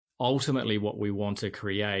ultimately what we want to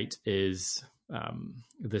create is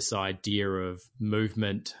this idea of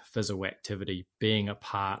movement, physical activity being a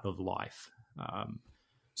part of life.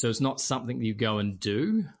 So it's not something you go and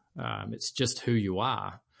do. It's just who you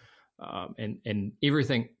are. And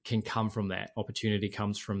everything can come from that. Opportunity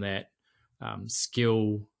comes from that.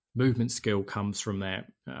 Movement skill comes from that.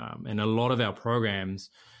 And a lot of our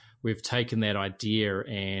programs, we've taken that idea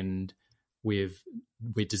and we're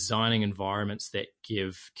designing environments that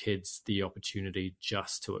give kids the opportunity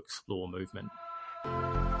just to explore movement.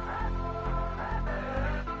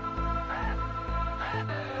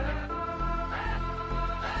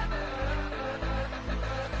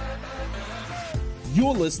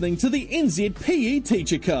 You're listening to the NZPE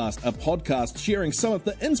TeacherCast, a podcast sharing some of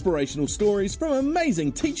the inspirational stories from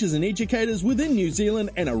amazing teachers and educators within New Zealand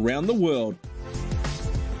and around the world.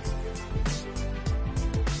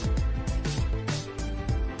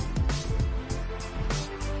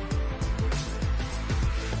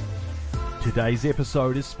 Today's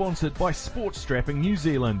episode is sponsored by Sports Strapping New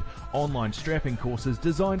Zealand, online strapping courses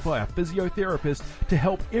designed by a physiotherapist to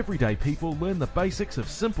help everyday people learn the basics of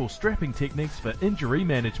simple strapping techniques for injury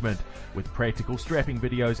management. With practical strapping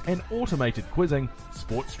videos and automated quizzing,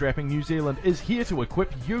 Sports Strapping New Zealand is here to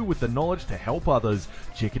equip you with the knowledge to help others.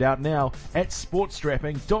 Check it out now at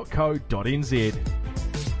sportstrapping.co.nz.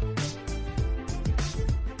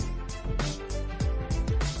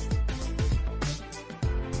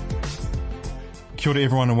 Kia ora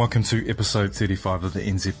everyone and welcome to episode 35 of the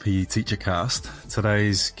NZPE TeacherCast.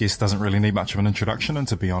 Today's guest doesn't really need much of an introduction, and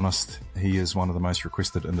to be honest, he is one of the most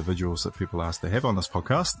requested individuals that people ask to have on this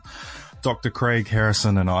podcast. Dr. Craig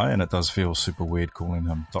Harrison and I, and it does feel super weird calling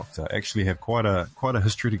him doctor, actually have quite a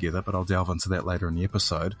history together, but I'll delve into that later in the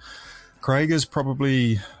episode. Craig is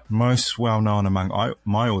probably most well known among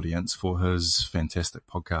my audience for his fantastic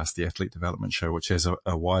podcast, The Athlete Development Show, which has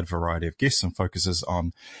a wide variety of guests and focuses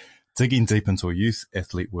on digging deep into a youth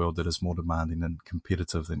athlete world that is more demanding and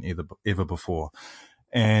competitive than ever before.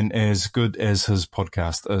 And as good as his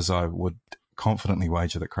podcast is, I would confidently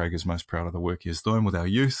wager that Craig is most proud of the work he is doing with our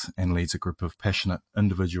youth and leads a group of passionate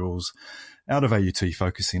individuals out of AUT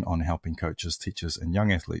focusing on helping coaches, teachers and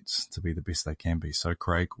young athletes to be the best they can be. So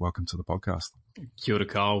Craig, welcome to the podcast. Kia ora,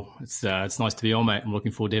 Carl. It's nice to be on, mate. I'm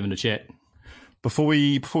looking forward to having a chat. Before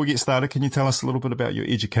we get started, can you tell us a little bit about your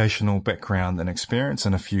educational background and experience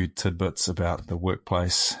and a few tidbits about the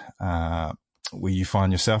workplace where you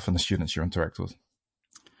find yourself and the students you interact with?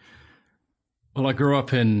 Well, I grew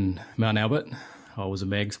up in Mount Albert. I was a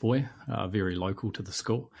Mags boy, very local to the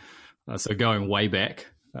school. So going way back,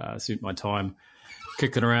 spent my time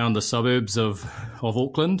kicking around the suburbs of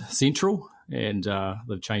Auckland Central, and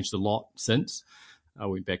they've changed a lot since. I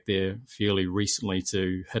went back there fairly recently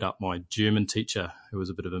to hit up my German teacher, who was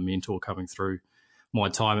a bit of a mentor coming through my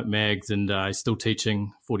time at Mags, and he's still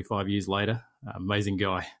teaching 45 years later. Amazing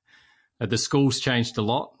guy. The school's changed a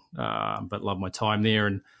lot, but loved my time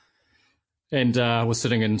there. And I was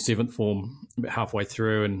sitting in seventh form about halfway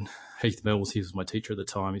through, and Heath Mills, he was my teacher at the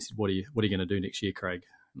time. He said, "What are you going to do next year, Craig?"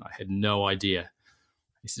 And I had no idea.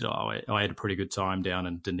 He said, I had a pretty good time down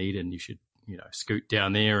in Dunedin. You should, scoot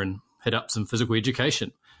down there and hit up some physical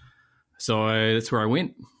education." So that's where I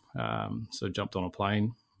went. So jumped on a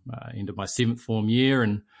plane, ended my seventh form year,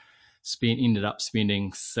 and ended up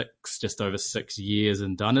spending just over 6 years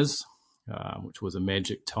in Dunners, which was a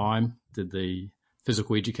magic time. Did the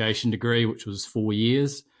physical education degree, which was 4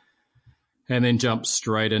 years, and then jumped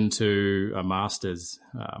straight into a master's.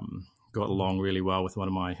 Got along really well with one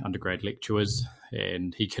of my undergrad lecturers,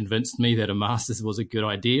 and he convinced me that a master's was a good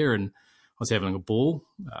idea, and I was having a ball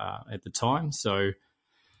at the time. So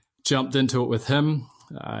jumped into it with him,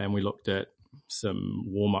 and we looked at some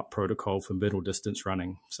warm-up protocol for middle distance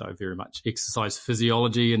running. So very much exercise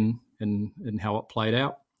physiology and how it played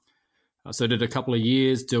out. So I did a couple of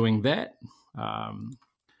years doing that, and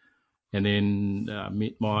then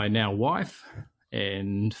met my now wife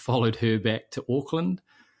and followed her back to Auckland.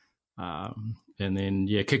 And then,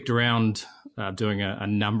 kicked around doing a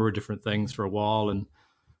number of different things for a while. And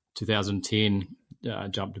 2010,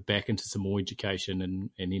 jumped back into some more education and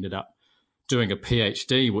ended up doing a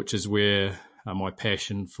PhD, which is where my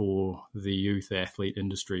passion for the youth athlete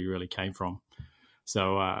industry really came from.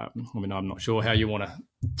 So, I'm not sure how you want to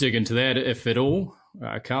dig into that, if at all,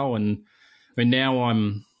 Carl. And now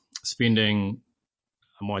I'm spending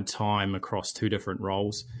my time across two different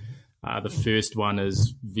roles. The first one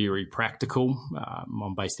is very practical.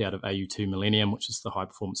 I'm based out of AU2 Millennium, which is the high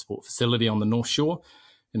performance sport facility on the North Shore,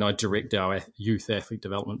 and I direct our youth athlete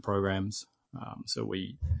development programs. So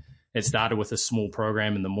we it started with a small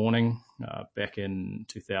program in the morning back in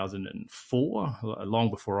 2004, long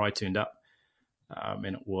before I turned up.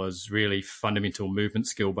 And it was really fundamental movement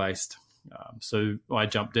skill based. So I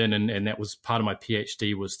jumped in, and that was part of my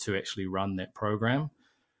PhD, was to actually run that program.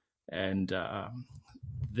 And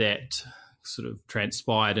that sort of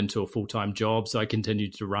transpired into a full-time job. So I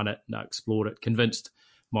continued to run it and I explored it, convinced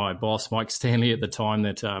my boss, Mike Stanley, at the time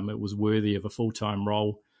that it was worthy of a full-time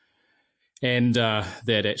role. And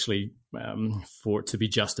that actually, for it to be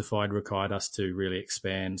justified, required us to really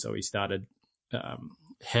expand. So we started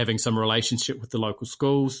having some relationship with the local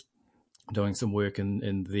schools, doing some work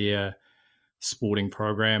in their sporting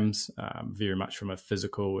programs, very much from a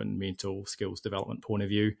physical and mental skills development point of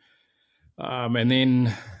view. And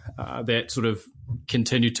then that sort of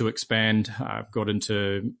continued to expand. I've got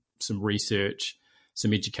into some research,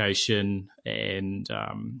 some education, and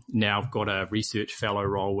now I've got a research fellow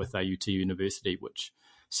role with AUT University, which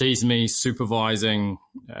sees me supervising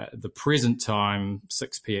at the present time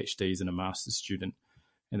 6 PhDs and a master's student.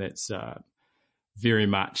 And that's very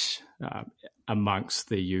much amongst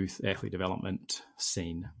the youth athlete development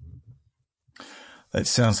scene. It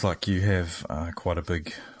sounds like you have quite a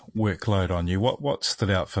big workload on you. What stood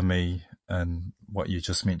out for me and what you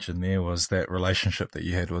just mentioned there was that relationship that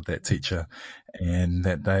you had with that teacher, and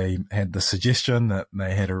that they had the suggestion that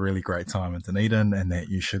they had a really great time in Dunedin and that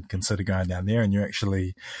you should consider going down there, and you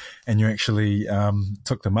actually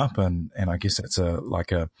took them up, and I guess that's a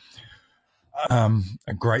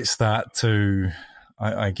great start to,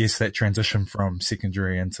 I guess, that transition from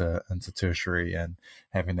secondary into tertiary, and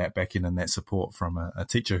having that backing and that support from a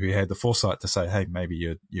teacher who had the foresight to say, hey, maybe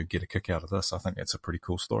you'd get a kick out of this. I think that's a pretty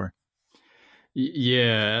cool story.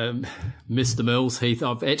 Yeah, Mr. Mills, Heath,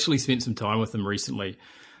 I've actually spent some time with him recently.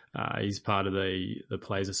 He's part of the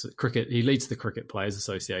Players Cricket. He leads the Cricket Players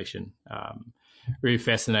Association. Really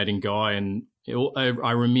fascinating guy. And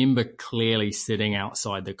I remember clearly sitting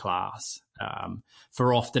outside the class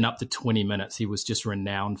for often up to 20 minutes. He was just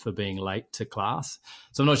renowned for being late to class.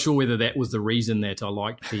 So I'm not sure whether that was the reason that I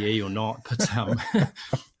liked PE or not. But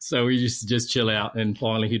so we used to just chill out, and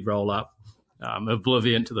finally he'd roll up,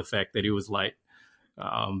 oblivion to the fact that he was late.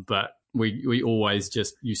 But we always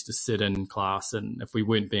just used to sit in class, and if we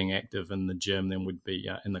weren't being active in the gym, then we'd be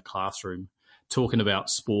in the classroom talking about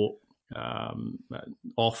sport,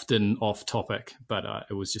 often off topic, but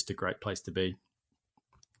it was just a great place to be.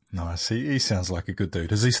 Nice. He sounds like a good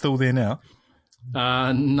dude. Is he still there now?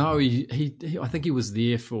 No, he I think he was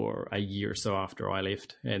there for a year or so after I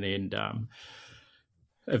left, and then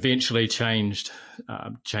eventually changed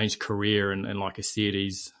career, and like I said,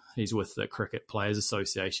 he's with the Cricket Players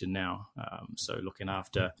Association now, so looking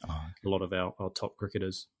after a lot of our top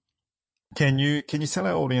cricketers. Can you tell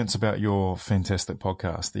our audience about your fantastic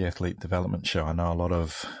podcast, the Athlete Development Show? I know a lot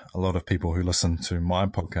of people who listen to my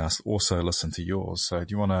podcast also listen to yours. So do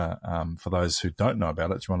you want to, for those who don't know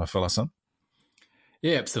about it, do you want to fill us in?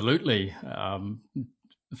 Yeah, absolutely.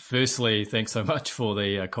 Firstly, thanks so much for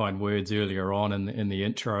the kind words earlier on in the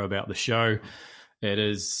intro about the show. It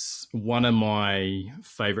is one of my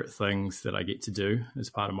favorite things that I get to do as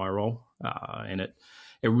part of my role. And it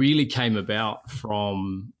really came about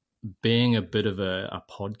from being a bit of a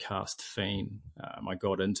podcast fiend. I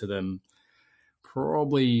got into them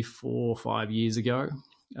probably 4 or 5 years ago.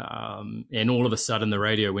 And all of a sudden the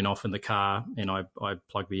radio went off in the car, and I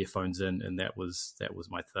plugged the earphones in, and that was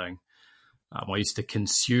my thing. I used to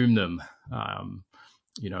consume them,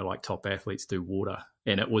 like top athletes do water.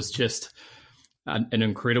 And it was just an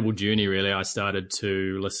incredible journey, really. I started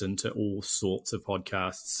to listen to all sorts of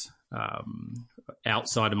podcasts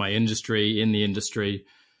outside of my industry, in the industry,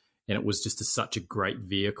 and it was just such a great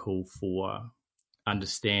vehicle for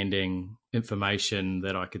understanding information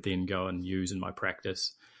that I could then go and use in my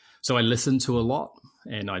practice. So I listened to a lot,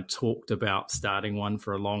 and I talked about starting one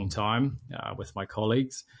for a long time with my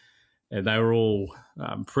colleagues. And they were all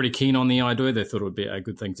pretty keen on the idea. They thought it would be a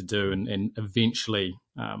good thing to do. And eventually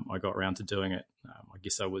I got around to doing it. I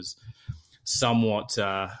guess I was somewhat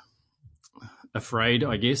afraid,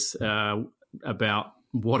 about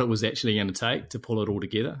what it was actually going to take to pull it all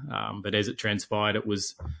together. But as it transpired, it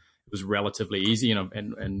was relatively easy.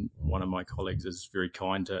 And one of my colleagues is very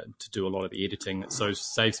kind to do a lot of the editing. So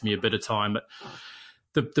saves me a bit of time.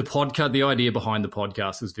 But the podcast, the idea behind the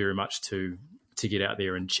podcast was very much to get out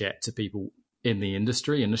there and chat to people in the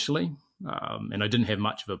industry initially. And I didn't have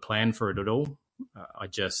much of a plan for it at all. I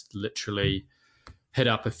just literally hit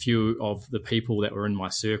up a few of the people that were in my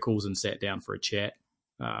circles and sat down for a chat.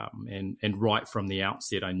 And right from the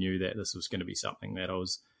outset, I knew that this was going to be something that I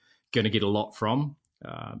was going to get a lot from.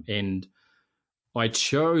 And I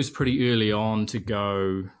chose pretty early on to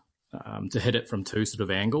go to hit it from two sort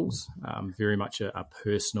of angles, very much a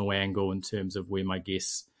personal angle in terms of where my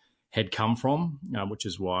guests had come from, which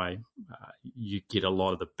is why you get a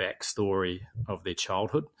lot of the backstory of their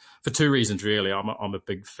childhood for two reasons, really. I'm a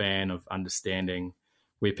big fan of understanding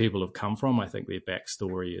where people have come from. I think their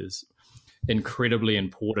backstory is incredibly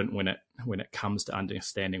important when it comes to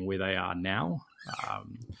understanding where they are now.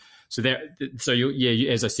 So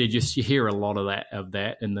as I said, you hear a lot of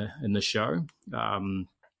that in the show, and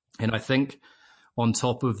I think on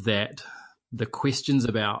top of that, the questions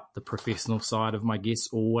about the professional side of my guests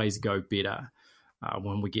always go better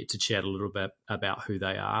when we get to chat a little bit about who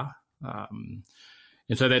they are. And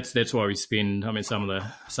so that's why we spend. I mean, some of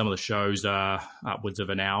the shows are upwards of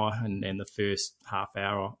an hour, and the first half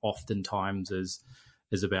hour oftentimes is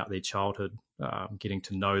about their childhood, getting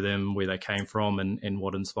to know them, where they came from, and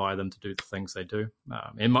what inspired them to do the things they do.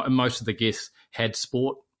 And most of the guests had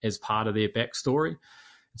sport as part of their backstory,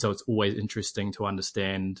 so it's always interesting to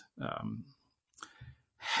understand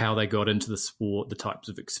how they got into the sport, the types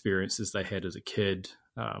of experiences they had as a kid,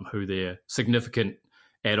 who their significant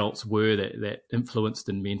adults were that influenced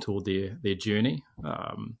and mentored their journey.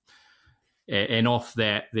 And off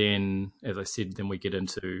that, then, as I said, then we get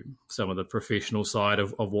into some of the professional side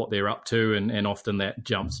of what they're up to, and often that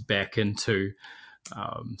jumps back into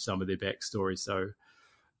some of their backstory. So,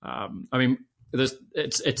 I mean,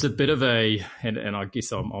 it's a bit of a, and I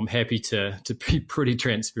guess I'm happy to be pretty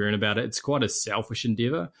transparent about it. It's quite a selfish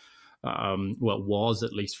endeavor. Well, it was,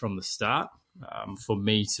 at least from the start, for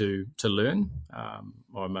me to learn.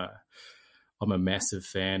 I'm a massive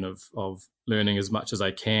fan of learning as much as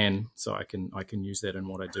I can, so I can use that in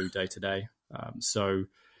what I do day to day. So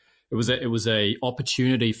it was a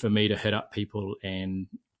opportunity for me to hit up people and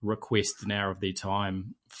request an hour of their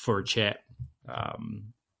time for a chat.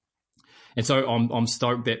 And so I'm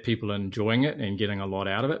stoked that people are enjoying it and getting a lot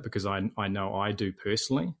out of it, because I know I do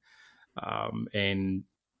personally. And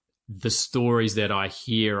the stories that I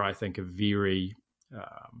hear, I think, are very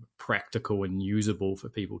practical and usable for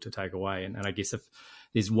people to take away. And I guess if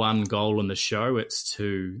there's one goal in the show, it's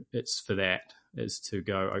to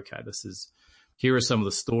go, okay, here are some of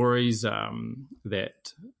the stories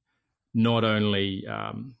that not only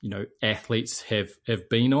athletes have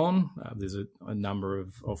been on. There's a number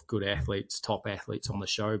of good athletes, top athletes on the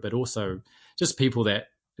show, but also just people that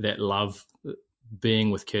love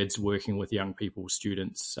being with kids, working with young people,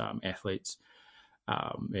 students, athletes,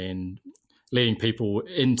 and letting people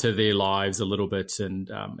into their lives a little bit, and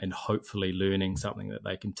hopefully learning something that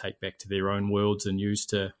they can take back to their own worlds and use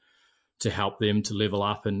to help them to level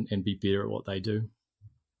up and be better at what they do.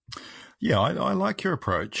 Yeah, I like your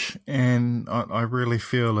approach, and I really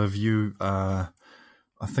feel I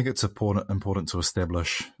think it's important to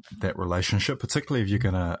establish that relationship, particularly if you're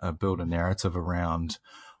going to build a narrative around,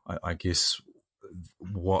 I guess,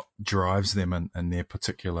 what drives them in their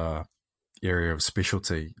particular area of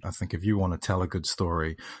specialty. I think if you want to tell a good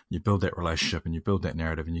story, you build that relationship and you build that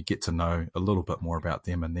narrative and you get to know a little bit more about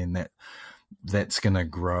them, and then that's going to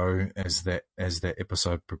grow as that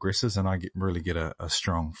episode progresses, and I really get a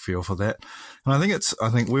strong feel for that. And I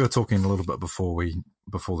think we were talking a little bit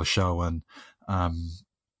before the show, and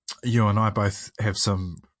you and I both have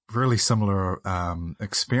some really similar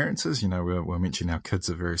experiences. You know, we're mentioning our kids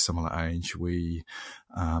are very similar age. We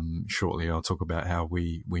shortly I'll talk about how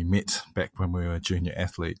we met back when we were junior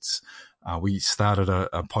athletes. We started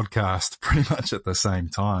a podcast pretty much at the same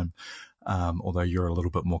time. Although you're a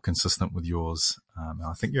little bit more consistent with yours.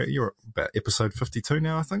 I think you're about episode 52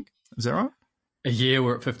 now, I think. Is that right? Yeah,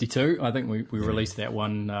 we're at 52. I think we released that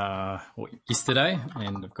one yesterday,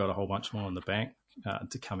 and I've got a whole bunch more in the bank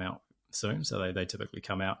to come out soon. So they typically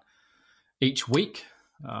come out each week.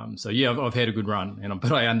 So yeah, I've had a good run,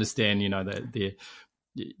 but I understand, that the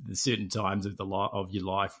certain times of your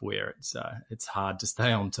life where it's hard to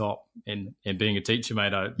stay on top, and being a teacher,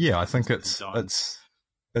 mate. I think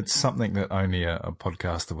it's something that only a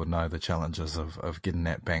podcaster would know, the challenges of getting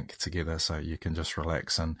that bank together so you can just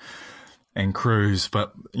relax and cruise.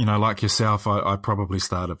 But, like yourself, I probably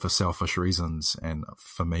started for selfish reasons. And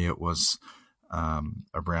for me, it was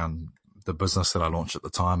around the business that I launched at the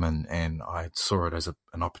time. And I saw it as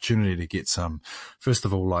an opportunity to get some, first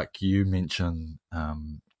of all, like you mentioned,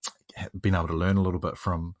 being able to learn a little bit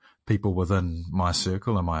from people within my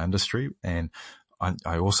circle and my industry. And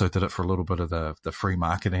I also did it for a little bit of the free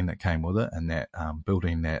marketing that came with it, and that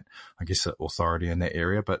building that, I guess, authority in that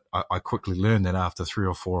area. But I quickly learned that after 3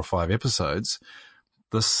 or 4 or 5 episodes,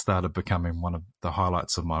 this started becoming one of the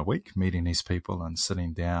highlights of my week, meeting these people and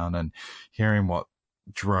sitting down and hearing what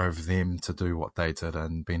drove them to do what they did,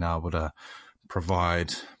 and being able to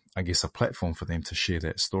provide I guess, a platform for them to share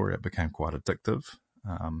that story, it became quite addictive.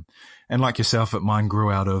 And like yourself, mine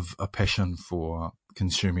grew out of a passion for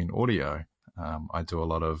consuming audio. I do a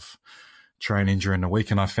lot of training during the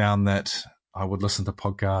week, and I found that I would listen to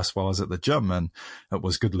podcasts while I was at the gym, and it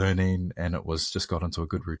was good learning, and it was just got into a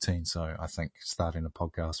good routine. So I think starting a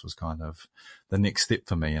podcast was kind of the next step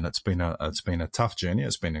for me, and it's been a tough journey.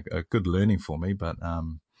 It's been a good learning for me, but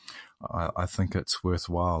I think it's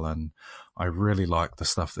worthwhile, and I really like the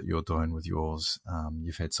stuff that you're doing with yours.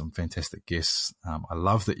 You've had some fantastic guests. I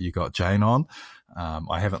love that you got Jane on.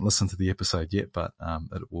 I haven't listened to the episode yet, but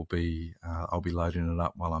it will be. I'll be loading it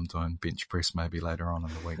up while I'm doing bench press maybe later on in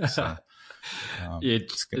the week. So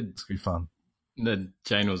it's going to be fun.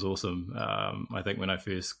 Jane was awesome. I think when I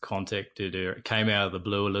first contacted her, it came out of the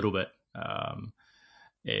blue a little bit.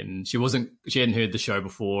 And she hadn't heard the show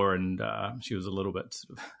before, and she was a little bit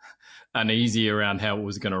sort of uneasy around how it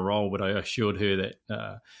was going to roll, but I assured her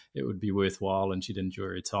that it would be worthwhile and she'd enjoy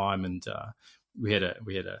her time. And we had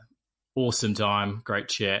a awesome time, great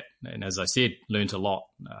chat. And as I said, learned a lot.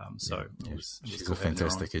 She's a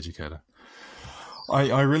fantastic educator.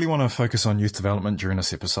 I really want to focus on youth development during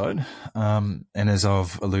this episode. And as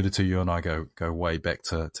I've alluded to, you and I go way back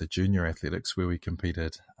to junior athletics, where we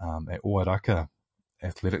competed at Oaraka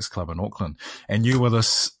Athletics Club in Auckland. And you were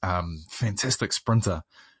this fantastic sprinter.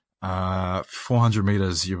 400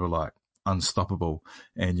 meters, you were like unstoppable,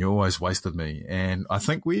 and you always wasted me. And I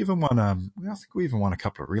think we even won a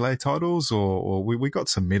couple of relay titles, or we got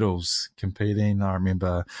some medals competing. I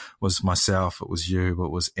remember it was myself, it was you,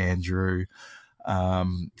 it was Andrew.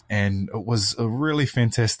 And it was a really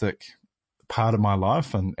fantastic part of my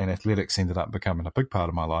life, and athletics ended up becoming a big part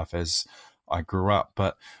of my life as I grew up.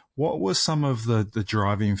 But what were some of the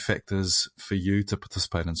driving factors for you to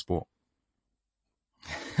participate in sport?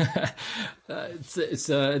 It's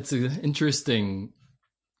an interesting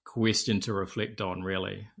question to reflect on,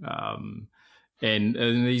 really. And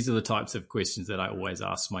these are the types of questions that I always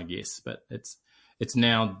ask my guests, but it's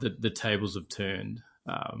now the tables have turned,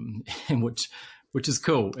 and which is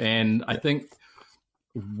cool. And I think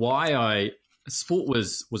why sport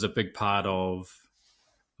was a big part of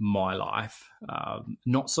my life,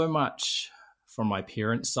 not so much from my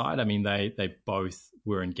parents' side. I mean, they both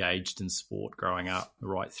were engaged in sport growing up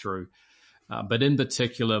right through. But in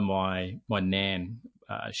particular, my nan,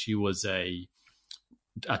 she was a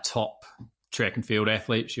top track and field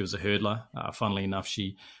athlete. She was a hurdler. Funnily enough,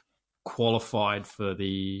 she qualified for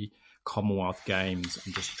the Commonwealth Games.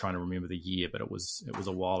 I'm just trying to remember the year, but it was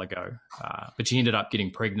a while ago. But she ended up getting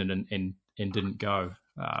pregnant and didn't go.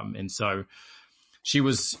 And so she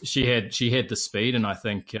had the speed, and I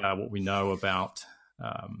think what we know about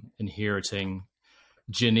inheriting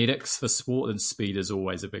genetics for sport, and speed is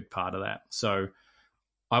always a big part of that. So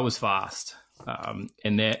I was fast,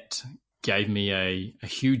 and that gave me a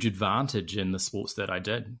huge advantage in the sports that I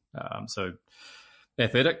did. So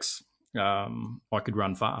athletics, I could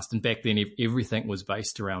run fast, and back then everything was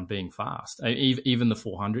based around being fast. Even the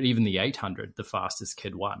 400, even the 800, the fastest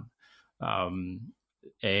kid won.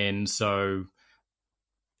 And so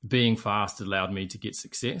being fast allowed me to get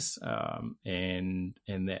success, and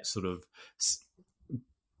that sort of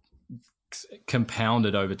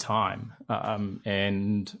compounded over time.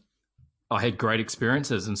 And I had great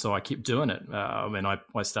experiences, and so I kept doing it. And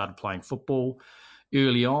I started playing football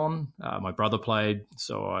early on. My brother played,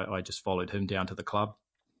 so I just followed him down to the club.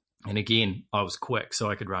 And again, I was quick, so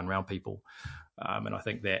I could run around people. And I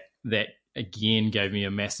think that again gave me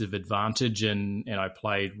a massive advantage, and I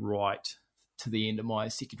played right to the end of my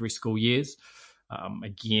secondary school years.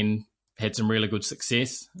 Again, had some really good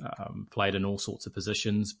success, played in all sorts of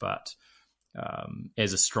positions, but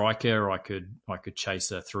as a striker, I could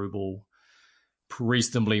chase a through ball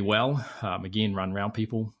reasonably well. Again, run around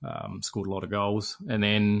people, scored a lot of goals, and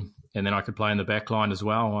then I could play in the back line as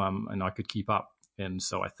well, and I could keep up. And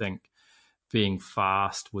so I think being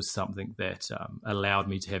fast was something that allowed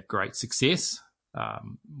me to have great success,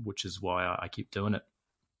 which is why I keep doing it.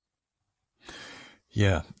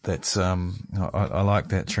 Yeah, that's I like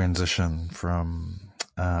that transition from.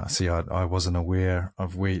 I wasn't aware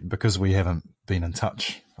of because we haven't been in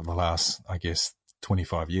touch for the last, I guess,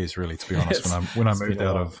 25 years, really, to be honest. When I moved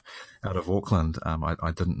out of Auckland,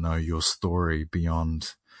 I didn't know your story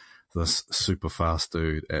beyond this super fast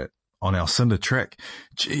dude on our cinder track.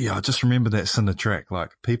 Gee, I just remember that cinder track.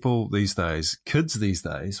 Like, people these days, kids these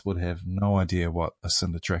days would have no idea what a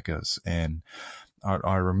cinder track is. And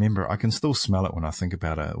I remember, I can still smell it when I think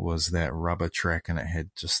about it. It was that rubber track, and it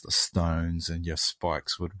had just the stones, and your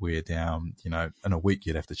spikes would wear down. You know, in a week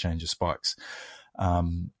you'd have to change your spikes.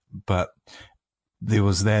 But there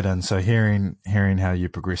was that, and so hearing how you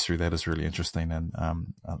progress through that is really interesting, and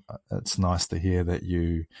it's nice to hear that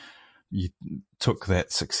you took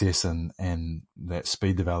that success and that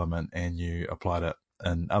speed development and you applied it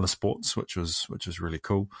in other sports, which was really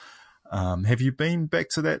cool. Have you been back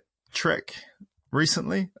to that track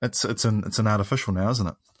recently? It's an artificial now, isn't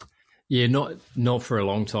it? Yeah, not for a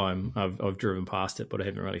long time. I've driven past it, but I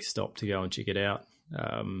haven't really stopped to go and check it out.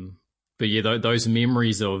 But yeah, those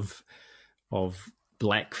memories of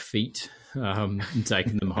black feet,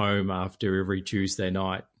 taking them home after every Tuesday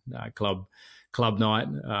night club night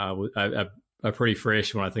are pretty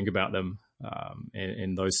fresh when I think about them,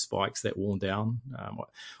 and those spikes that worn down.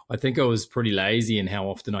 I think I was pretty lazy in how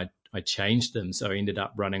often I changed them, so I ended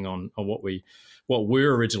up running on what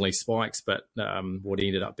were originally spikes, but what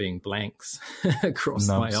ended up being blanks across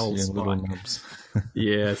nubs, my old spike.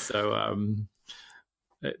 Yeah, so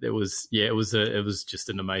it was just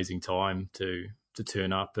an amazing time to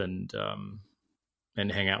turn up and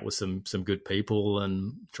hang out with some good people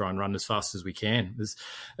and try and run as fast as we can.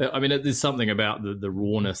 There's something about the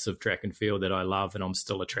rawness of track and field that I love and I'm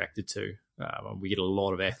still attracted to. We get a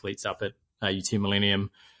lot of athletes up at UT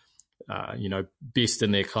Millennium, best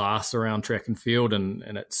in their class around track and field, and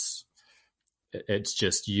it's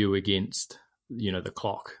just you against, the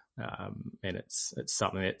clock. And it's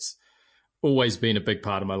something that's always been a big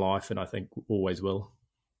part of my life and I think always will.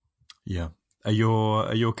 Yeah. Are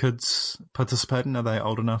your kids participating? Are they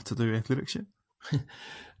old enough to do athletics yet?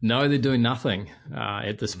 No, they're doing nothing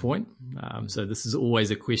at this point. So this is always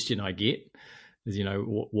a question I get: is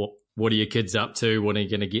what are your kids up to? What are you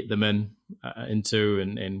going to get them into,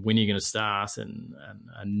 and when are you going to start? And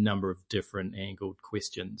a number of different angled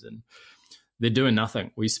questions. And they're doing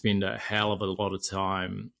nothing. We spend a hell of a lot of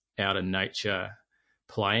time out in nature,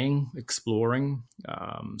 playing, exploring.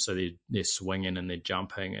 So they're swinging and they're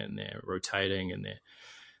jumping and they're rotating and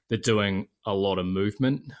they're doing a lot of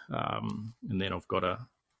movement. And then I've got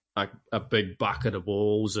a big bucket of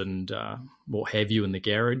balls and what have you in the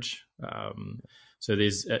garage. So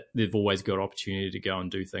they've always got opportunity to go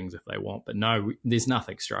and do things if they want. But no, there's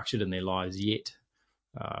nothing structured in their lives yet.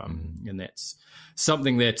 And that's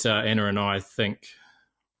something that Anna and I think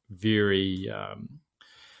very...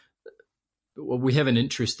 we have an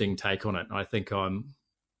interesting take on it. I think I'm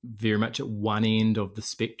very much at one end of the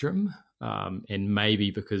spectrum, and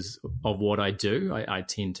maybe because of what I do, I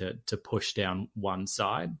tend to push down one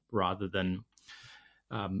side rather than,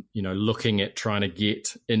 looking at trying to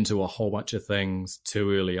get into a whole bunch of things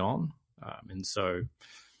too early on. And so,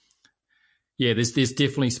 yeah, there's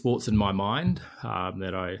definitely sports in my mind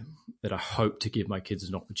that I hope to give my kids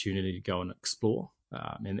an opportunity to go and explore.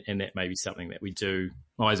 And that may be something that we do.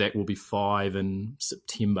 Isaac will be 5 in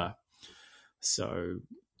September. So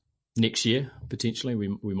next year, potentially,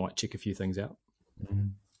 we might check a few things out.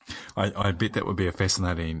 I bet that would be a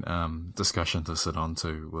fascinating discussion to sit on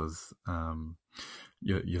to with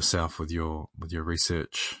yourself, with your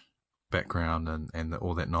research background and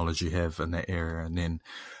all that knowledge you have in that area, and then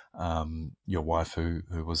your wife who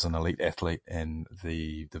was an elite athlete and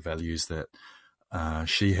the values that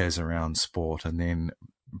she has around sport, and then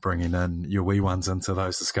bringing in your wee ones into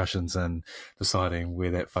those discussions and deciding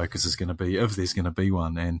where that focus is going to be, if there's going to be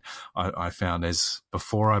one. And I found, as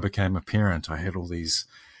before I became a parent, I had all these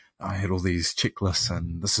checklists,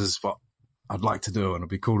 and this is what I'd like to do, and it'd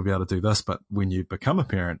be cool to be able to do this. But when you become a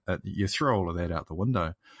parent, you throw all of that out the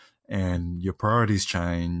window, and your priorities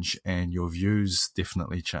change, and your views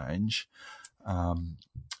definitely change.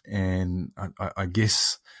 And I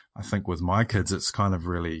guess I think with my kids, it's kind of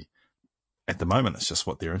really, at the moment, it's just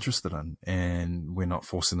what they're interested in, and we're not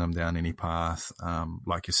forcing them down any path.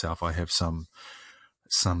 Like yourself, I have some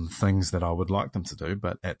things that I would like them to do,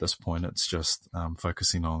 but at this point, it's just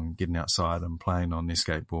focusing on getting outside and playing on their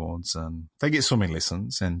skateboards. And they get swimming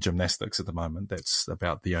lessons and gymnastics at the moment. That's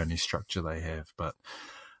about the only structure they have. But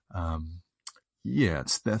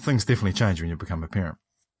things definitely change when you become a parent.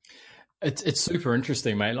 It's super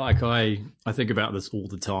interesting, mate. Like I think about this all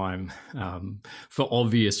the time for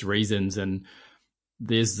obvious reasons. And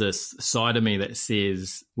there's this side of me that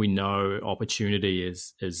says we know opportunity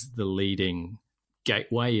is the leading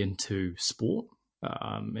gateway into sport.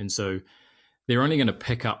 And so they're only going to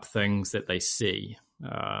pick up things that they see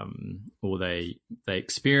or they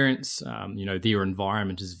experience. Their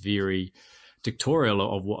environment is very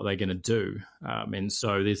dictatorial of what they're going to do. And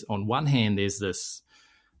so there's, on one hand, there's this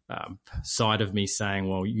side of me saying,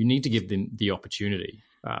 well, you need to give them the opportunity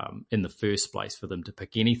in the first place for them to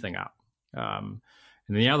pick anything up. And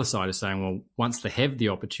the other side is saying, well, once they have the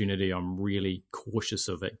opportunity, I'm really cautious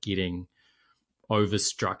of it getting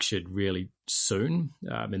overstructured really soon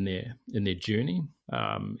in their journey,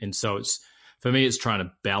 and so for me it's trying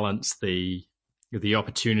to balance the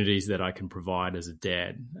opportunities that I can provide as a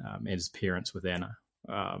dad and as parents with Anna,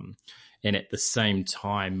 and at the same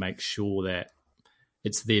time make sure that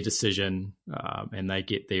it's their decision and they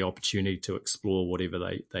get the opportunity to explore whatever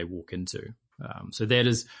they walk into. So that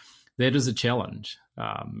is a challenge,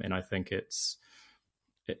 and I think it's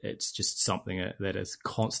just something that is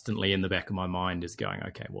constantly in the back of my mind, is going,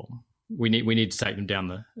 okay, well, we need to take them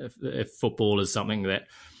down if football is something that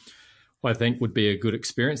I think would be a good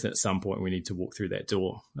experience, at some point we need to walk through that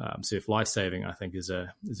door. Surf Lifesaving, I think, is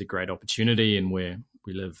a great opportunity, and where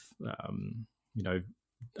we live,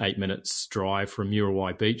 8 minutes drive from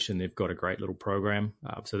Muriwai Beach, and they've got a great little program.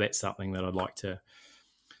 So that's something that I'd like to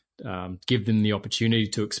give them the opportunity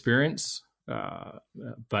to experience.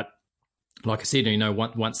 But like I said,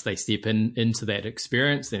 once they step into that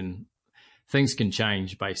experience, then things can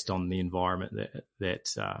change based on the environment that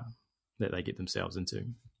they get themselves into.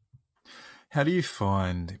 How do you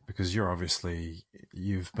find, because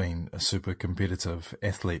you've been a super competitive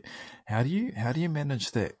athlete, how do you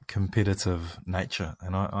manage that competitive nature?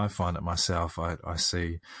 And I find it myself. I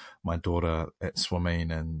see my daughter at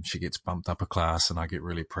swimming and she gets bumped up a class, and I get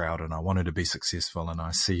really proud and I want her to be successful, and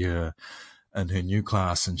I see her in her new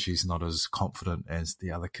class and she's not as confident as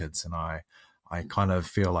the other kids, and I kind of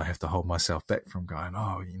feel I have to hold myself back from going,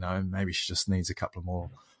 maybe she just needs a couple of more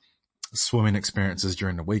swimming experiences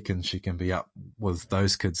during the week and she can be up with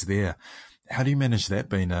those kids there. How do you manage that,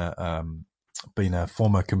 being a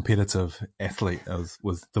former competitive athlete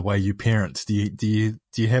with the way you parent? Do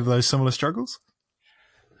you have those similar struggles?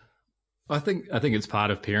 I think it's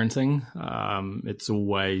part of parenting. It's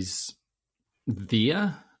always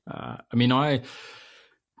there. When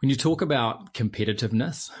you talk about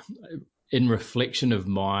competitiveness, in reflection of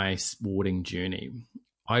my sporting journey,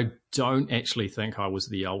 I don't actually think I was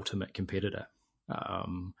the ultimate competitor.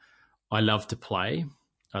 I love to play.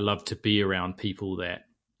 I love to be around people that,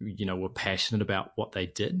 were passionate about what they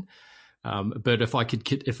did. But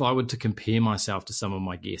if I were to compare myself to some of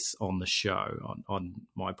my guests on the show, on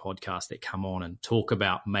my podcast that come on and talk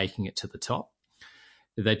about making it to the top,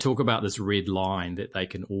 they talk about this red line that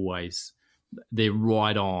they're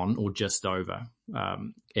right on or just over.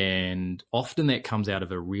 And often that comes out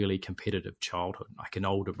of a really competitive childhood, like an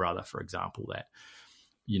older brother, for example, that,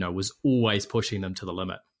 was always pushing them to the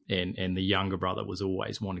limit. And the younger brother was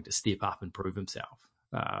always wanting to step up and prove himself.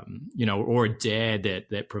 Or a dad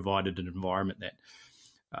that provided an environment that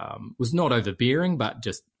was not overbearing, but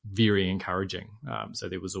just very encouraging. So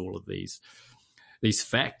there was all of these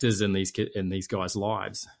factors in these guys'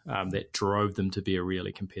 lives that drove them to be a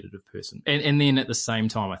really competitive person. And then at the same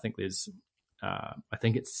time, I think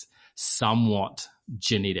it's somewhat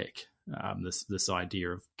genetic, this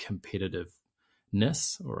idea of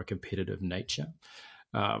competitiveness or a competitive nature.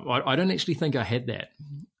 I don't actually think I had that.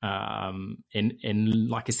 And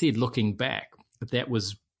like I said, looking back, that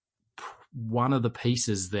was one of the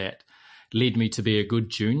pieces that led me to be a good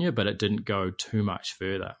junior, but it didn't go too much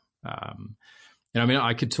further. And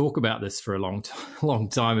I could talk about this for a long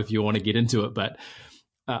time if you want to get into it, but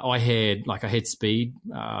I had speed.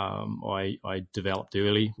 I developed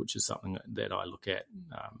early, which is something that I look at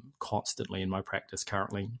constantly in my practice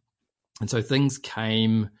currently. And so things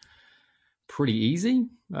came pretty easy.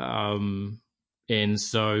 And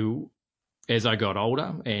so as I got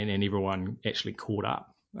older and everyone actually caught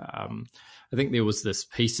up, I think there was this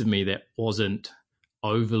piece of me that wasn't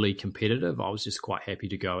overly competitive. I was just quite happy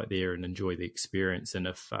to go out there and enjoy the experience. And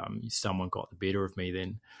if someone got the better of me,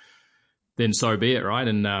 then so be it, right?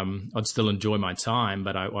 And I'd still enjoy my time,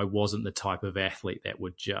 but I wasn't the type of athlete that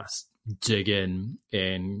would just dig in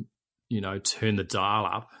and, turn the dial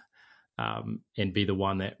up and be the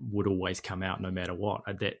one that would always come out no matter what.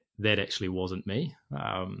 That actually wasn't me.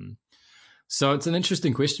 So it's an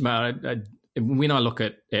interesting question, but when I look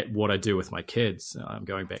at what I do with my kids,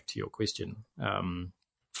 going back to your question,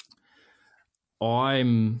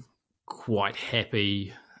 I'm quite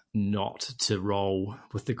happy not to roll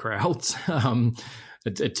with the crowds.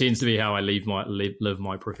 It tends to be how I live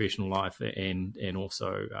my professional life and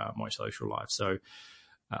also my social life. So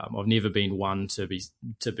I've never been one to be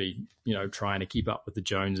trying to keep up with the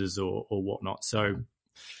Joneses or whatnot. So,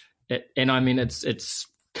 it's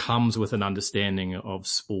comes with an understanding of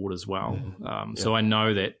sport as well. So I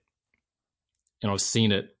know that, and I've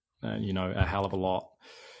seen it, a hell of a lot.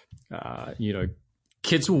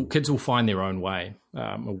 Kids will find their own way.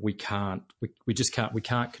 We can't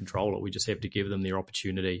control it. We just have to give them their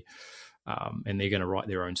opportunity, and they're going to write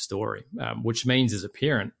their own story. Which means, as a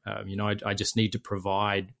parent, I just need to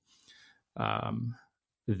provide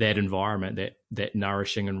that environment, that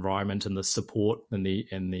nourishing environment, and the support and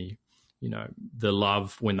the the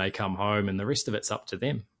love when they come home, and the rest of it's up to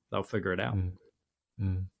them. They'll figure it out.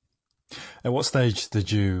 At what stage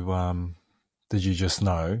did you just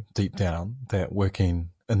know deep down that working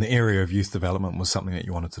in the area of youth development was something that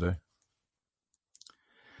you wanted to do?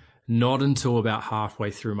 Not until about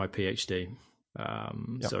halfway through my PhD.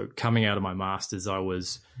 So coming out of my master's, I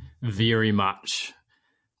was very much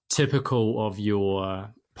typical of your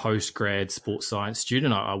post-grad sports science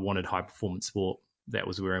student. I wanted high performance sport. That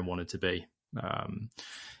was where I wanted to be.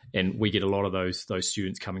 And we get a lot of those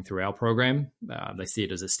students coming through our program. They see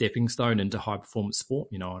it as a stepping stone into high performance sport.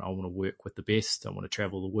 I want to work with the best. I want to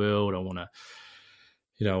travel the world. I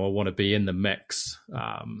want to be in the mix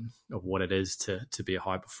of what it is to be a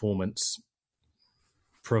high performance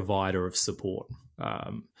provider of support.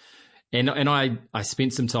 And I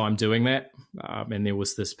spent some time doing that. And there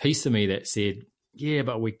was this piece of me that said, yeah,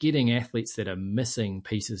 but we're getting athletes that are missing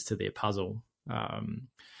pieces to their puzzle.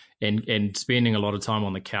 And spending a lot of time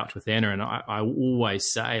on the couch with Anna. And I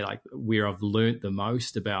always say, like, where I've learned the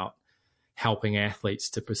most about helping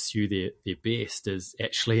athletes to pursue their best is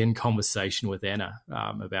actually in conversation with Anna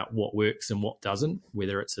about what works and what doesn't,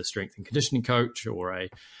 whether it's a strength and conditioning coach or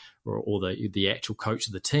the actual coach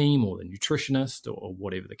of the team or the nutritionist or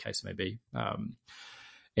whatever the case may be.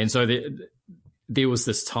 And so there was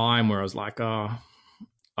this time where I was like, oh,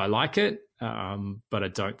 I like it, but I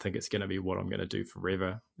don't think it's going to be what I'm going to do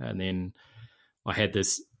forever. And then I had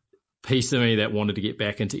this piece of me that wanted to get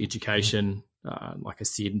back into education, like I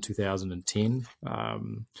said, in 2010.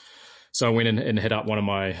 So I went and hit up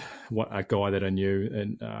a guy that I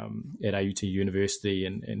knew at AUT University,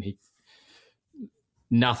 and he,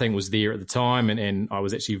 nothing was there at the time. And I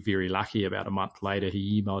was actually very lucky. About a month later,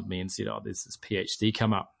 he emailed me and said, oh, there's this PhD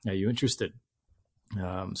come up. Are you interested?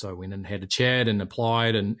 So I went and had a chat and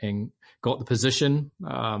applied and got the position.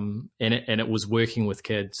 And it was working with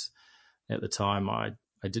kids. At the time, I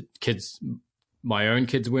did kids. My own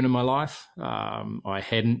kids weren't in my life. I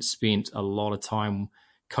hadn't spent a lot of time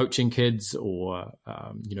coaching kids or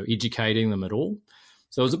educating them at all.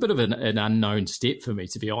 So it was a bit of an unknown step for me,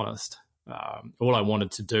 to be honest. All I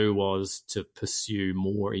wanted to do was to pursue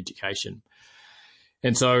more education.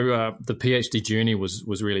 And so the PhD journey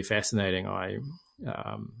was really fascinating. All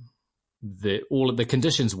of the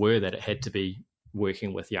conditions were that it had to be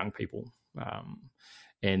working with young people.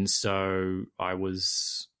 And so I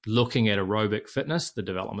was looking at aerobic fitness, the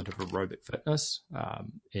development of aerobic fitness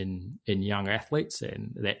in young athletes.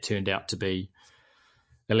 And that turned out to be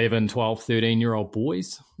 11, 12, 13-year-old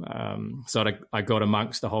boys. So I got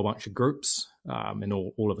amongst a whole bunch of groups and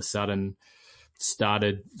all of a sudden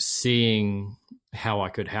started seeing how I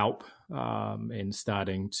could help and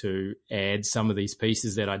starting to add some of these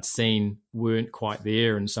pieces that I'd seen weren't quite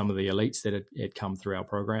there in some of the elites that had come through our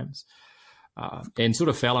programs, and sort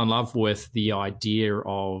of fell in love with the idea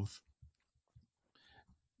of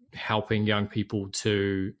helping young people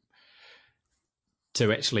to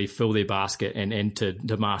actually fill their basket and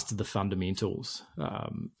to master the fundamentals.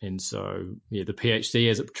 And so, the PhD,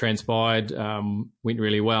 as it transpired, went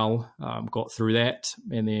really well, got through that.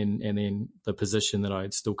 And then the position that I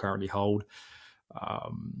still currently hold,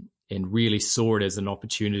 and really saw it as an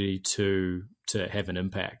opportunity to have an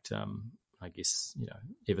impact. I guess,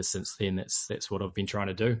 ever since then, that's what I've been trying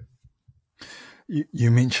to do. You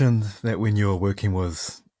mentioned that when you were working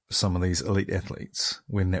with some of these elite athletes,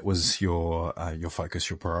 when that was your focus,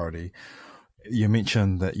 your priority, you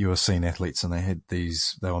mentioned that you were seeing athletes and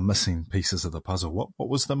they were missing pieces of the puzzle. What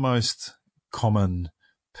was the most common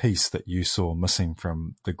piece that you saw missing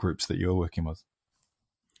from the groups that you were working with?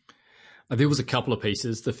 There was a couple of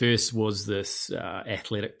pieces. The first was this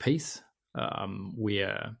athletic piece,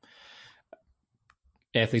 where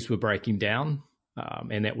athletes were breaking down,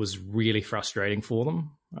 and that was really frustrating for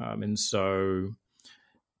them. And so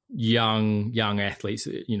young athletes,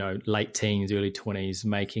 late teens, early 20s,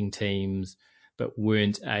 making teams, but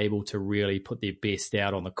weren't able to really put their best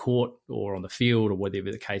out on the court or on the field or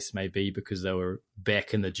whatever the case may be, because they were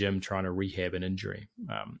back in the gym trying to rehab an injury.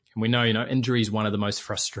 And we know, injury is one of the most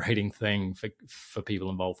frustrating things for people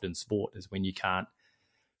involved in sport, is when you can't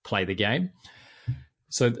play the game.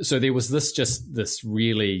 So there was this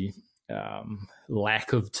really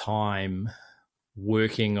lack of time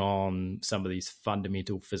working on some of these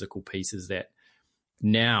fundamental physical pieces that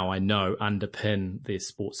now I know underpin their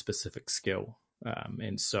sport-specific skill.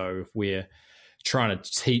 And so if we're trying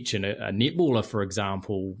to teach a netballer, for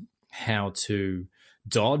example, how to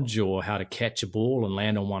dodge or how to catch a ball and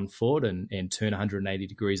land on one foot and turn 180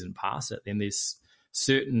 degrees and pass it, then there's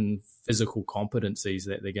certain physical competencies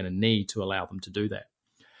that they're going to need to allow them to do that.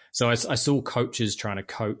 So I saw coaches trying to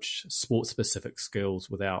coach sport-specific skills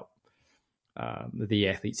without the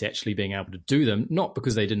athletes actually being able to do them, not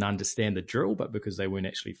because they didn't understand the drill, but because they weren't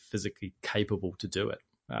actually physically capable to do it.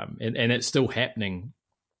 And it's still happening,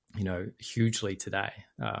 hugely today,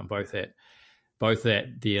 both at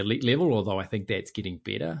the elite level, although I think that's getting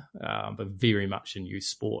better, but very much in youth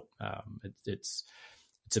sport. It's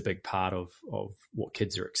a big part of what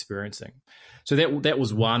kids are experiencing. So that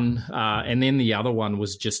was one. And then the other one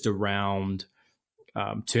was just around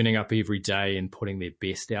turning up every day and putting their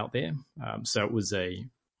best out there. So it was a,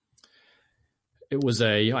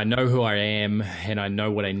 I know who I am and I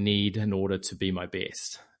know what I need in order to be my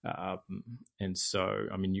best. And so,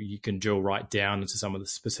 I mean, you can drill right down into some of the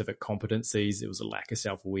specific competencies. There was a lack of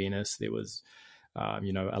self-awareness. There was, a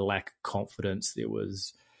lack of confidence. There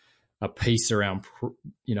was a piece around,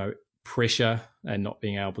 pressure and not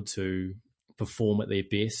being able to perform at their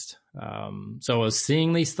best. So I was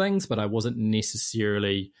seeing these things, but I wasn't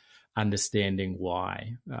necessarily understanding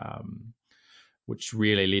why, which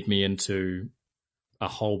really led me into a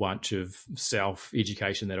whole bunch of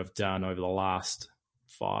self-education that I've done over the last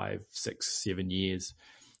 5, 6, 7 years,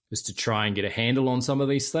 is to try and get a handle on some of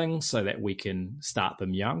these things so that we can start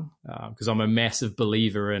them young. Because I'm a massive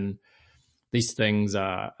believer in these things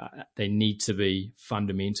they need to be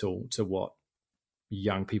fundamental to what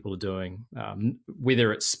young people are doing,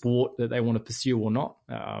 whether it's sport that they want to pursue or not.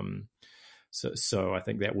 So I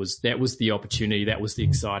think that was the opportunity. That was the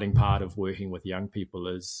exciting part of working with young people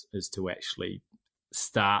is to actually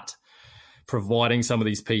start providing some of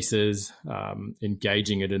these pieces,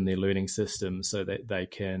 engaging it in their learning system so that they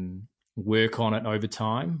can work on it over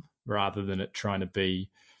time rather than it trying to be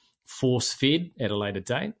force-fed at a later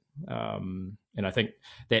date. And I think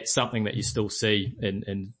that's something that you still see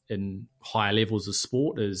in higher levels of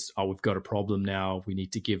sport is, we've got a problem now. We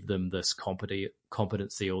need to give them this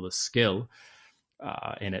competency or the skill.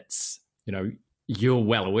 And it's, you're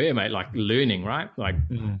well aware, mate, like learning, right? Like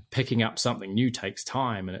picking up something new takes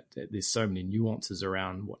time, and there's so many nuances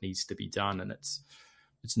around what needs to be done. And it's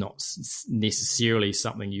not necessarily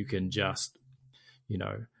something you can just,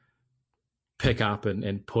 pick up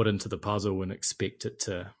and put into the puzzle and expect it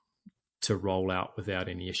to roll out without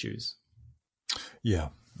any issues. Yeah,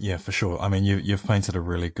 for sure. I mean, you've painted a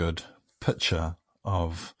really good picture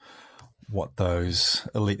of what those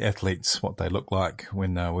elite athletes, what they look like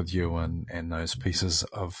when they're with you, and those pieces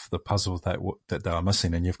of the puzzle that they are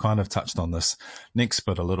missing. And you've kind of touched on this next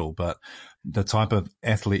bit a little, but the type of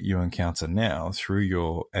athlete you encounter now through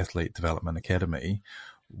your Athlete Development Academy,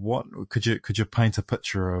 what could you paint a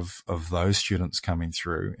picture of those students coming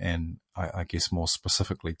through, and I guess more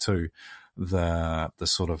specifically too, the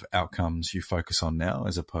sort of outcomes you focus on now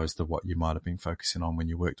as opposed to what you might have been focusing on when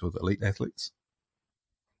you worked with elite athletes?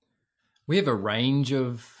 We have a range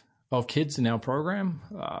of kids in our program,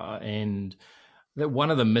 and that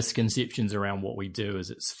one of the misconceptions around what we do is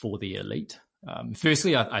it's for the elite.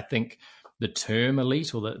 Firstly, I think the term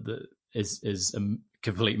elite or is a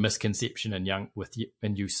complete misconception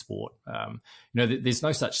in youth sport. There's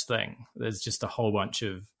no such thing. There's just a whole bunch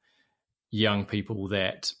of young people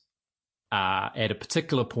that are at a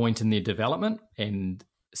particular point in their development, and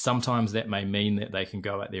sometimes that may mean that they can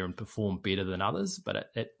go out there and perform better than others, but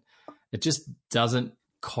it just doesn't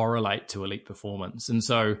correlate to elite performance. And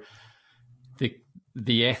so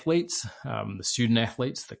the athletes, the student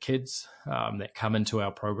athletes, the kids that come into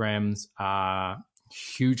our programs are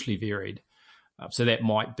hugely varied. So that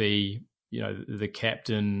might be, the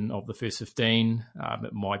captain of the first 15.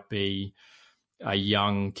 It might be a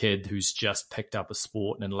young kid who's just picked up a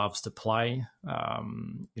sport and loves to play,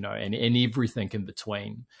 and everything in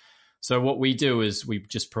between. So what we do is we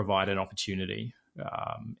just provide an opportunity,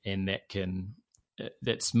 and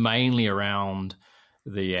that's mainly around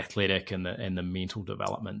the athletic and the mental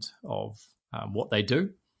development of what they do.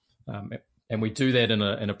 And we do that in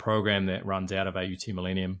a program that runs out of AUT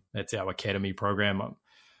Millennium. That's our academy program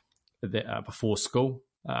before school.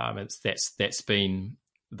 That's been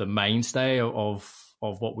the mainstay of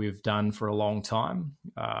what we've done for a long time.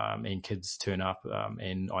 And kids turn up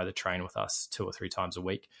and either train with us 2 or 3 times a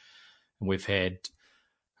week. And we've had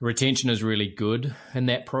retention is really good in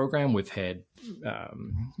that program. We've had,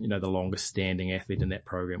 the longest standing athlete in that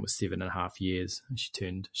program was 7.5 years.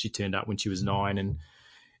 She turned up when she was 9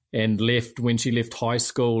 and left when she left high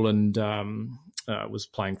school, and was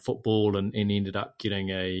playing football and ended up getting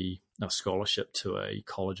a scholarship to a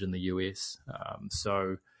college in the US.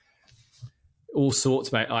 So all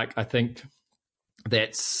sorts, mate. I think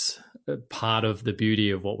that's part of the beauty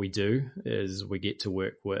of what we do is we get to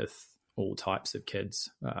work with all types of kids.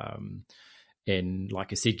 And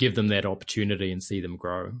like I said, give them that opportunity and see them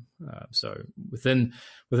grow. So within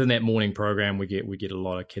that morning program, we get a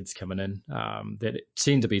lot of kids coming in that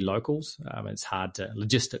tend to be locals. It's hard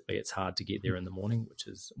to get there in the morning, which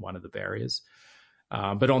is one of the barriers.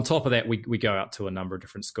 But on top of that, we go out to a number of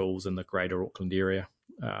different schools in the greater Auckland area,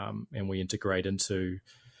 and we integrate into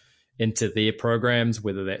their programs,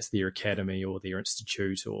 whether that's their academy or their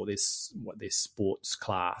institute or their sports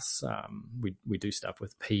class. We do stuff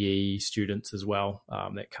with PE students as well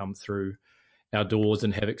that come through our doors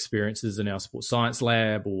and have experiences in our sports science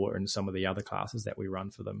lab or in some of the other classes that we run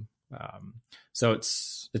for them. So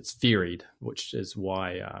it's varied, which is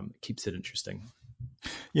why it keeps it interesting.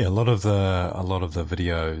 Yeah, a lot of the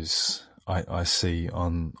videos I see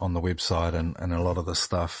on the website and a lot of the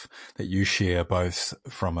stuff that you share, both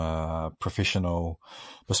from a professional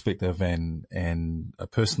perspective and a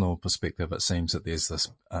personal perspective, it seems that there's this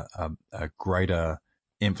a greater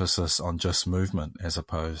emphasis on just movement as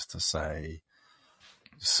opposed to, say,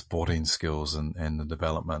 sporting skills and the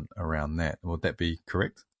development around that. Would that be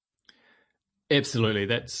correct? Absolutely.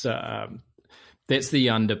 That's the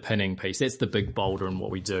underpinning piece. That's the big boulder in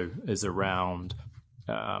what we do, is around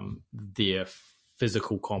their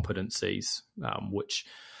physical competencies, which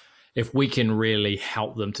if we can really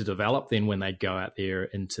help them to develop, then when they go out there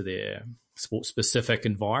into their sport-specific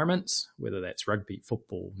environments, whether that's rugby,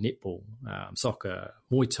 football, netball, soccer,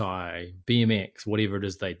 Muay Thai, BMX, whatever it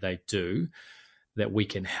is they do, that we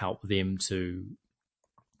can help them to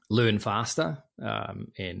learn faster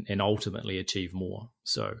and ultimately achieve more.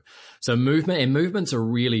 So movement's a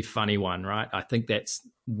really funny one, right? I think that's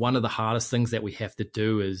one of the hardest things that we have to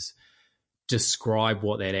do is describe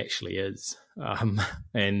what that actually is.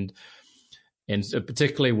 And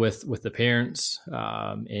particularly with the parents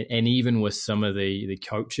and even with some of the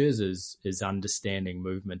coaches is understanding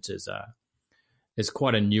movement is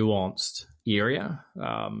quite a nuanced area.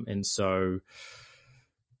 And so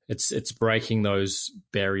it's breaking those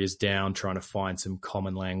barriers down, trying to find some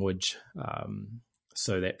common language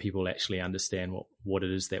so that people actually understand what it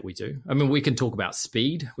is that we do. I mean, we can talk about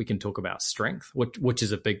speed, we can talk about strength, which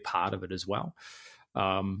is a big part of it as well.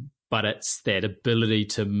 But it's that ability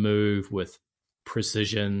to move with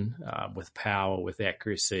precision, with power, with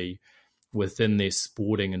accuracy within their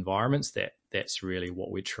sporting environments. That's really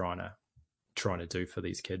what we're trying to do for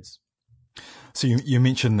these kids. So you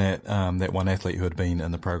mentioned that that one athlete who had been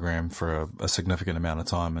in the program for a significant amount of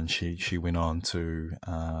time, and she went on to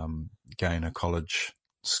gain a college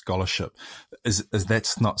scholarship. Is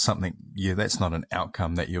that's not something? Yeah, that's not an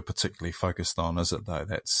outcome that you're particularly focused on, is it? Though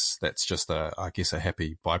that's just I guess a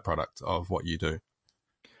happy byproduct of what you do.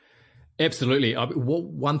 Absolutely.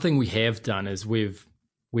 One thing we have done is we've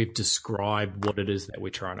described what it is that we're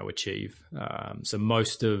trying to achieve. So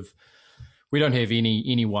we don't have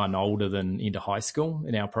anyone older than into high school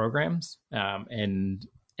in our programs. And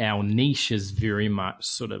our niche is very much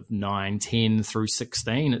sort of 9, 10 through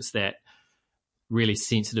 16. It's that really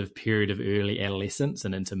sensitive period of early adolescence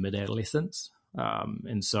and into mid-adolescence.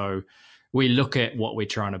 And so we look at what we're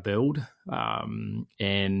trying to build. And,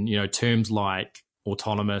 terms like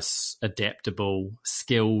autonomous, adaptable,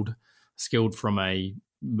 skilled from a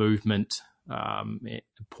movement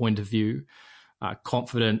point of view,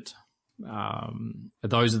 confident.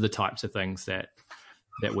 Those are the types of things that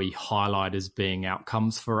we highlight as being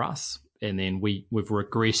outcomes for us, and then we've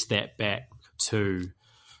regressed that back to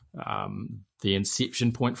the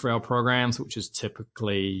inception point for our programs, which is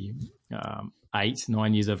typically 8,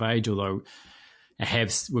 9 years of age. Although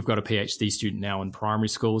we've got a PhD student now in primary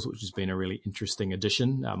schools, which has been a really interesting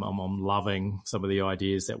addition. I'm loving some of the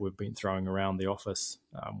ideas that we've been throwing around the office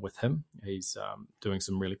with him. He's doing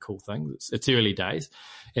some really cool things. It's early days.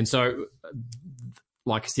 And so,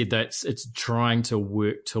 like I said, it's trying to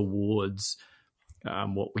work towards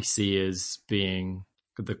what we see as being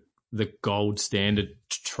the gold standard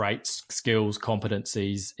traits, skills,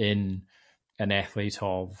 competencies in an athlete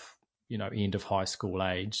of end of high school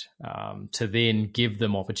age, to then give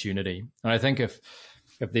them opportunity. And I think if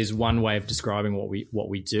there's one way of describing what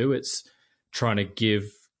we do, it's trying to give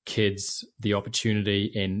kids the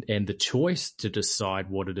opportunity and the choice to decide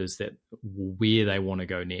what it is where they want to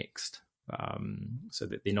go next, so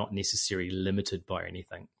that they're not necessarily limited by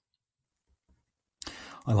anything.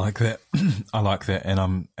 I like that. I like that.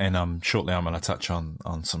 And shortly I'm going to touch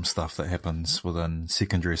on some stuff that happens within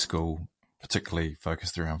secondary school, particularly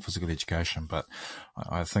focused around physical education, but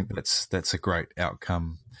I think that's a great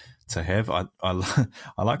outcome to have. I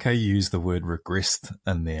like how you use the word regressed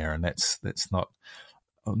in there, and that's not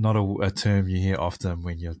a term you hear often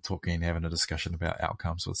when you're having a discussion about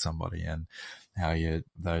outcomes with somebody. And how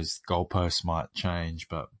those goalposts might change,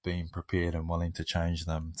 but being prepared and willing to change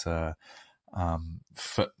them to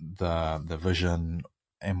fit the vision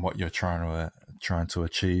and what you're trying to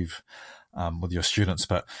achieve with your students.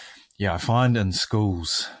 But yeah, I find in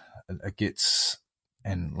schools it gets,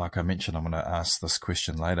 and like I mentioned, I'm going to ask this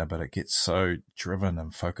question later, but it gets so driven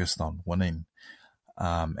and focused on winning.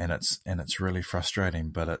 And it's really frustrating,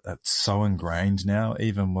 but it's so ingrained now,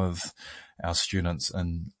 even with our students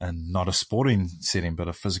in not a sporting setting, but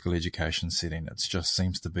a physical education setting. It just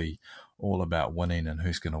seems to be all about winning and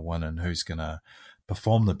who's going to win and who's going to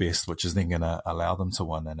perform the best, which is then going to allow them to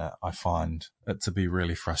win. And I find it to be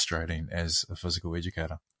really frustrating as a physical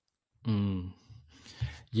educator.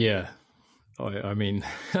 Yeah. I mean,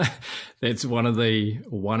 that's one of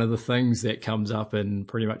the things that comes up in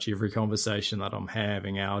pretty much every conversation that I'm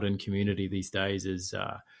having out in community these days is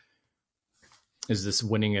this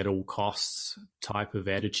winning at all costs type of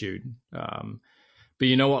attitude. But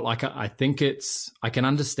you know what? Like, I think I can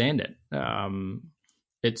understand it.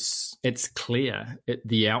 It's clear.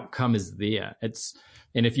 The outcome is there.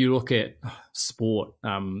 And if you look at sport,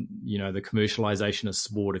 the commercialization of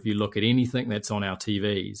sport, if you look at anything that's on our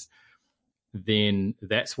TVs, then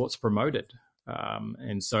that's what's promoted.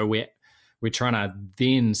 And so we're trying to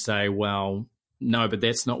then say, well, no, but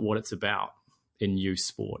that's not what it's about in youth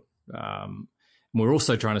sport. And we're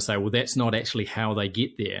also trying to say, well, that's not actually how they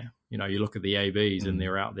get there. You know, you look at the ABs and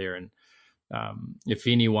they're out there, and if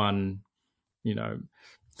anyone,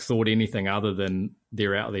 thought anything other than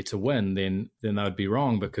they're out there to win, then they would be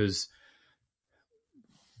wrong, because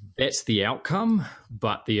that's the outcome,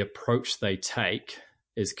 but the approach they take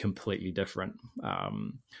is completely different.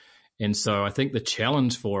 And so I think the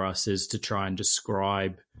challenge for us is to try and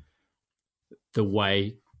describe the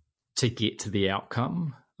way to get to the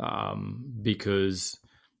outcome, because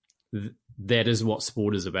that is what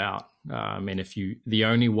sport is about. And the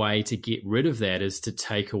only way to get rid of that is to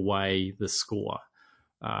take away the score,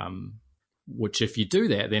 which if you do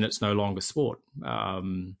that, then it's no longer sport.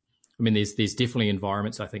 There's definitely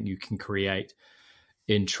environments I think you can create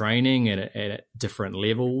in training and at different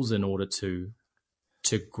levels in order to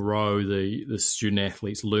grow the student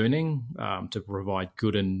athletes' learning, to provide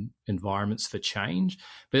good environments for change.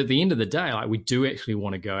 But at the end of the day, like, we do actually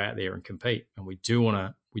want to go out there and compete, and we do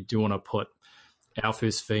want to put our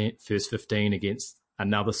first 15 against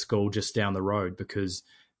another school just down the road, because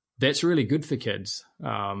that's really good for kids.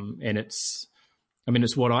 And it's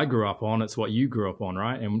what I grew up on. It's what you grew up on,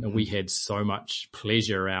 right? And we had so much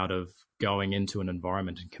pleasure out of going into an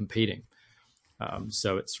environment and competing.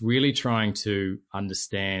 So it's really trying to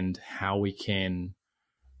understand how we can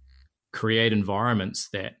create environments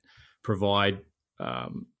that provide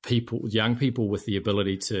young people with the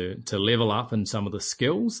ability to level up in some of the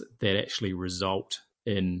skills that actually result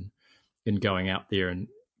in going out there and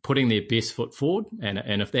putting their best foot forward.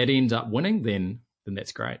 And if that ends up winning, then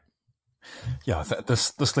that's great. Yeah,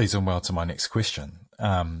 this leads in well to my next question.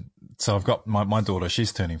 So I've got my daughter,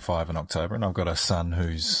 she's turning 5 in October, and I've got a son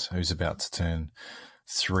who's about to turn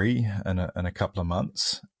 3 in a couple of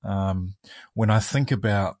months. When I think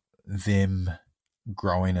about them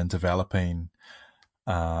growing and developing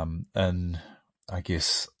in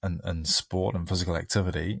sport and physical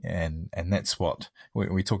activity, and that's what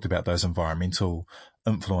we talked about, those environmental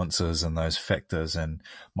influences and those factors. And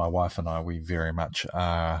my wife and I, we very much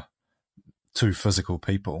are two physical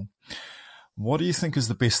people. What do you think is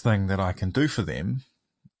the best thing that I can do for them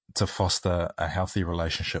to foster a healthy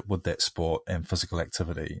relationship with that sport and physical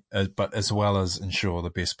activity, but as well as ensure the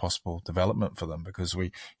best possible development for them? Because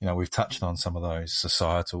we've touched on some of those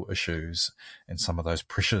societal issues and some of those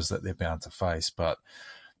pressures that they're bound to face. But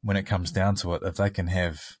when it comes down to it, if they can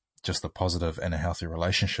have just a positive and a healthy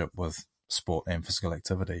relationship with sport and physical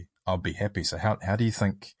activity, I'll be happy. So how do you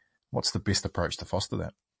think, what's the best approach to foster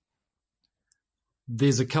that?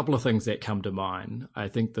 There's a couple of things that come to mind. I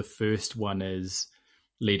think the first one is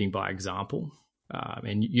leading by example.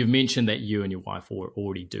 And you've mentioned that you and your wife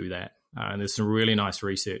already do that. And there's some really nice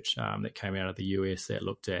research that came out of the US that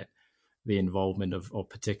looked at the involvement of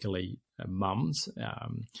particularly mums,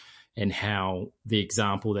 and how the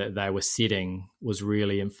example that they were setting was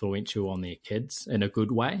really influential on their kids in a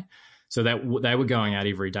good way. So that they were going out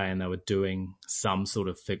every day and they were doing some sort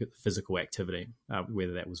of physical activity,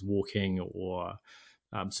 whether that was walking or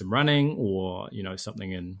some running, or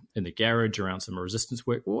something in the garage around some resistance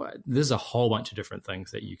work. There's a whole bunch of different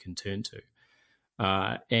things that you can turn to,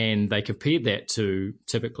 and they compared that to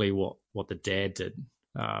typically what the dad did,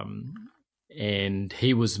 and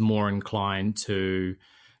he was more inclined to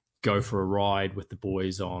go for a ride with the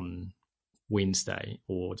boys on Wednesday,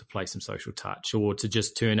 or to play some social touch, or to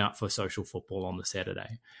just turn up for social football on the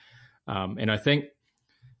Saturday. And I think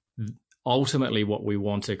ultimately what we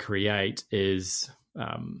want to create is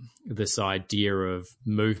this idea of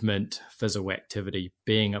movement, physical activity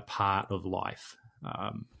being a part of life.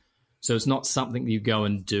 So it's not something you go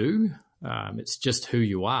and do. It's just who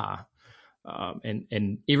you are.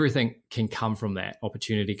 And everything can come from that.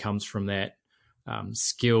 Opportunity comes from that.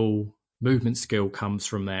 Movement skill comes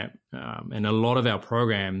from that. And a lot of our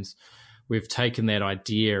programs, we've taken that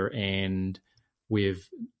idea and we're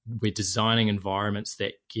designing environments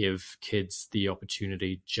that give kids the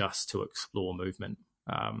opportunity just to explore movement.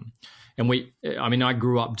 I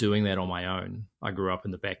grew up doing that on my own. I grew up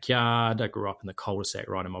in the backyard. I grew up in the cul-de-sac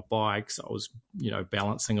riding my bikes. I was,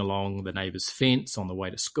 balancing along the neighbor's fence on the way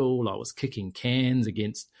to school. I was kicking cans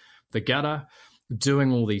against the gutter,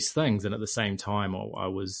 doing all these things. And at the same time, I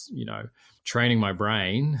was, training my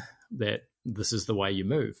brain that this is the way you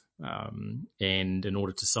move. And in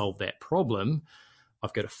order to solve that problem,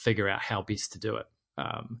 I've got to figure out how best to do it.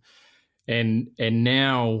 And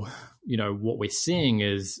now, what we're seeing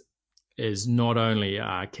is not only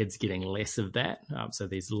are kids getting less of that, so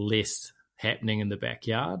there's less happening in the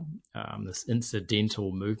backyard, this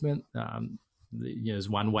incidental movement is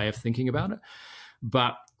one way of thinking about it,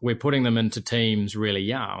 but we're putting them into teams really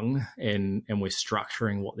young and we're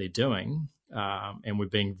structuring what they're doing, and we're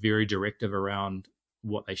being very directive around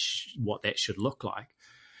what that should look like.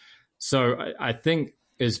 So I think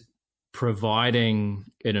is providing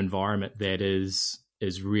an environment that is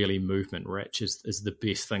really movement rich is the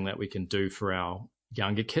best thing that we can do for our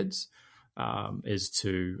younger kids,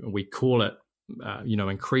 we call it,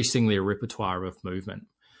 increasing their repertoire of movement,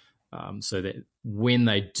 so that when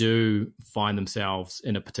they do find themselves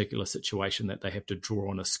in a particular situation that they have to draw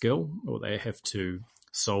on a skill or they have to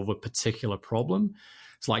solve a particular problem,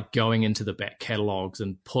 it's like going into the back catalogs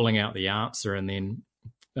and pulling out the answer and then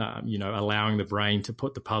allowing the brain to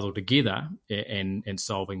put the puzzle together and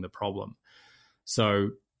solving the problem.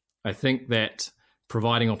 So I think that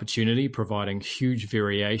providing opportunity, providing huge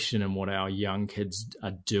variation in what our young kids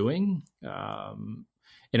are doing,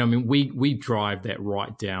 we drive that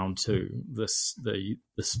right down to the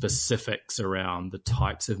specifics around the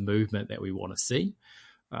types of movement that we want to see.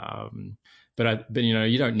 But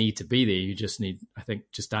you don't need to be there. You just need, I think,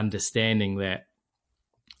 just understanding that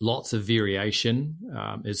lots of variation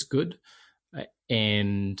is good,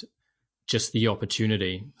 and just the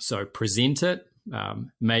opportunity. So present it,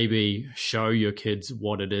 maybe show your kids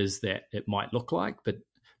what it is that it might look like, but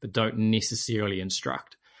don't necessarily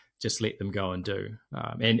instruct. Just let them go and do.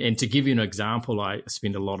 And to give you an example, I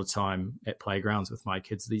spend a lot of time at playgrounds with my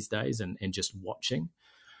kids these days and just watching.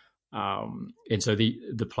 And so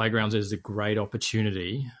the playgrounds is a great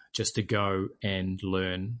opportunity just to go and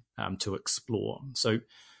learn, to explore. So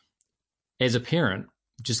as a parent,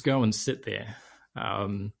 just go and sit there.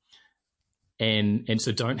 And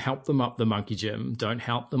so don't help them up the monkey gym. Don't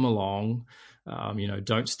help them along.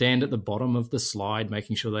 Don't stand at the bottom of the slide,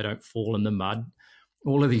 making sure they don't fall in the mud.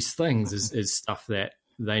 All of these things is stuff that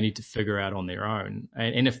they need to figure out on their own.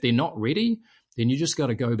 And if they're not ready, then you just got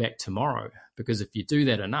to go back tomorrow, because if you do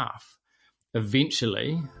that enough,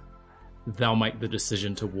 eventually they'll make the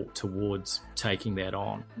decision to walk towards taking that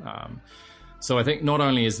on. So I think not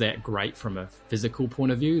only is that great from a physical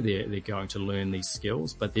point of view, they're going to learn these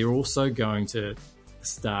skills, but they're also going to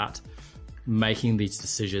start making these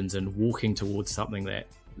decisions and walking towards something that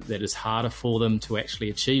is harder for them to actually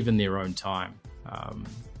achieve in their own time.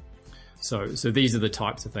 So these are the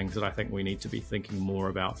types of things that I think we need to be thinking more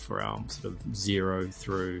about for our sort of 0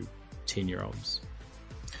 through 10-year-olds.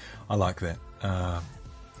 I like that.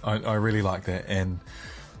 I really like that. And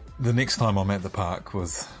the next time I'm at the park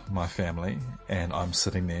with my family and I'm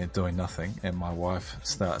sitting there doing nothing and my wife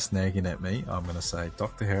starts nagging at me, I'm going to say,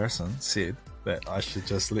 Dr. Harrison said that I should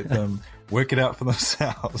just let them work it out for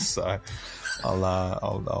themselves. So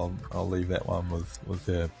I'll leave that one with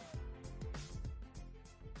her.